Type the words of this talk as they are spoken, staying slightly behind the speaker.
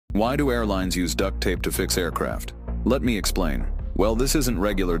Why do airlines use duct tape to fix aircraft? Let me explain. Well, this isn't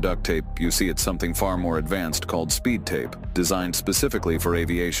regular duct tape. You see, it's something far more advanced called speed tape, designed specifically for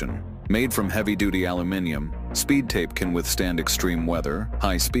aviation. Made from heavy-duty aluminum, speed tape can withstand extreme weather,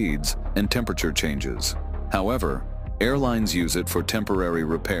 high speeds, and temperature changes. However, airlines use it for temporary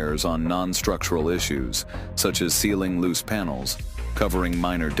repairs on non-structural issues, such as sealing loose panels, covering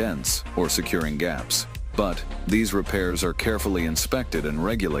minor dents, or securing gaps. But these repairs are carefully inspected and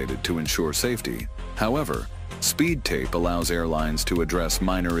regulated to ensure safety. However, speed tape allows airlines to address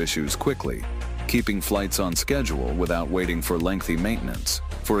minor issues quickly, keeping flights on schedule without waiting for lengthy maintenance.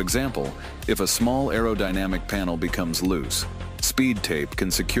 For example, if a small aerodynamic panel becomes loose, speed tape can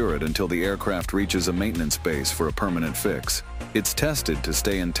secure it until the aircraft reaches a maintenance base for a permanent fix. It's tested to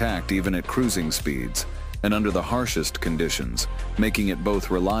stay intact even at cruising speeds and under the harshest conditions, making it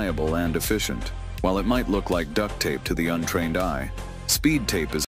both reliable and efficient. While it might look like duct tape to the untrained eye, speed tape is